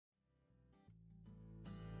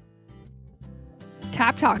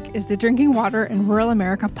Tap Talk is the Drinking Water in Rural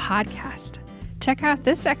America podcast. Check out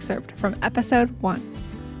this excerpt from episode 1.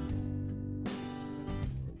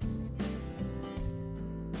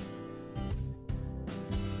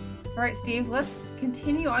 All right, Steve, let's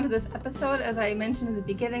continue on to this episode. As I mentioned in the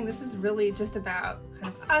beginning, this is really just about kind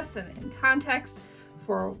of us and context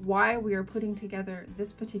for why we are putting together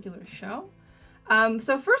this particular show.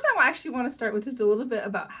 So first I actually want to start with just a little bit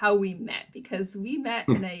about how we met, because we met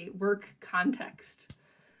in a work context.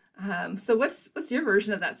 So what's your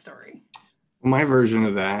version of that story? My version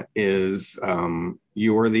of that is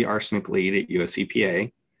you were the arsenic lead at US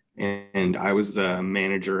EPA, and I was the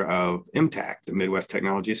manager of MTAC, the Midwest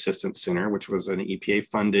Technology Assistance Center, which was an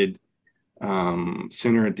EPA-funded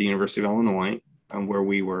center at the University of Illinois, where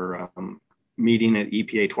we were meeting at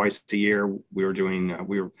EPA twice a year. We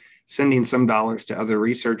were sending some dollars to other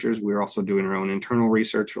researchers. We were also doing our own internal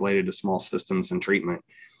research related to small systems and treatment.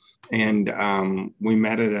 And we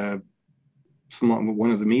met at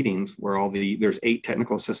one of the meetings where there's 8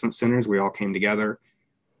 technical assistance centers. We all came together.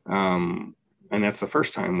 And that's the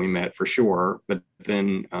first time we met for sure. But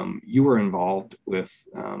then you were involved with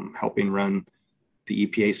helping run the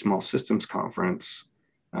EPA Small Systems Conference.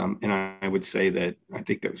 And I would say that I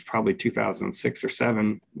think that was probably 2006 or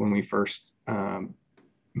 7 when we first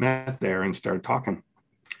met there and started talking.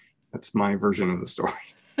 That's my version of the story.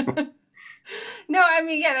 No, I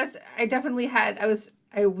mean, yeah, I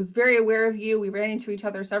was very aware of you. We ran into each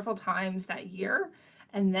other several times that year.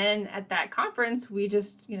 And then at that conference, we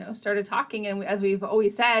just, started talking. And as we've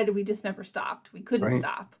always said, we just never stopped. We couldn't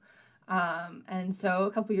stop. And so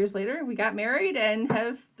a couple years later, we got married and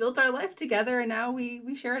have built our life together. And now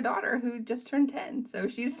we share a daughter who just turned 10. So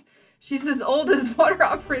she's as old as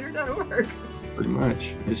wateroperator.org. Pretty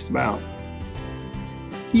much, just about.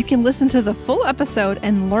 You can listen to the full episode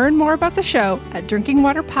and learn more about the show at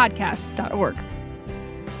drinkingwaterpodcast.org.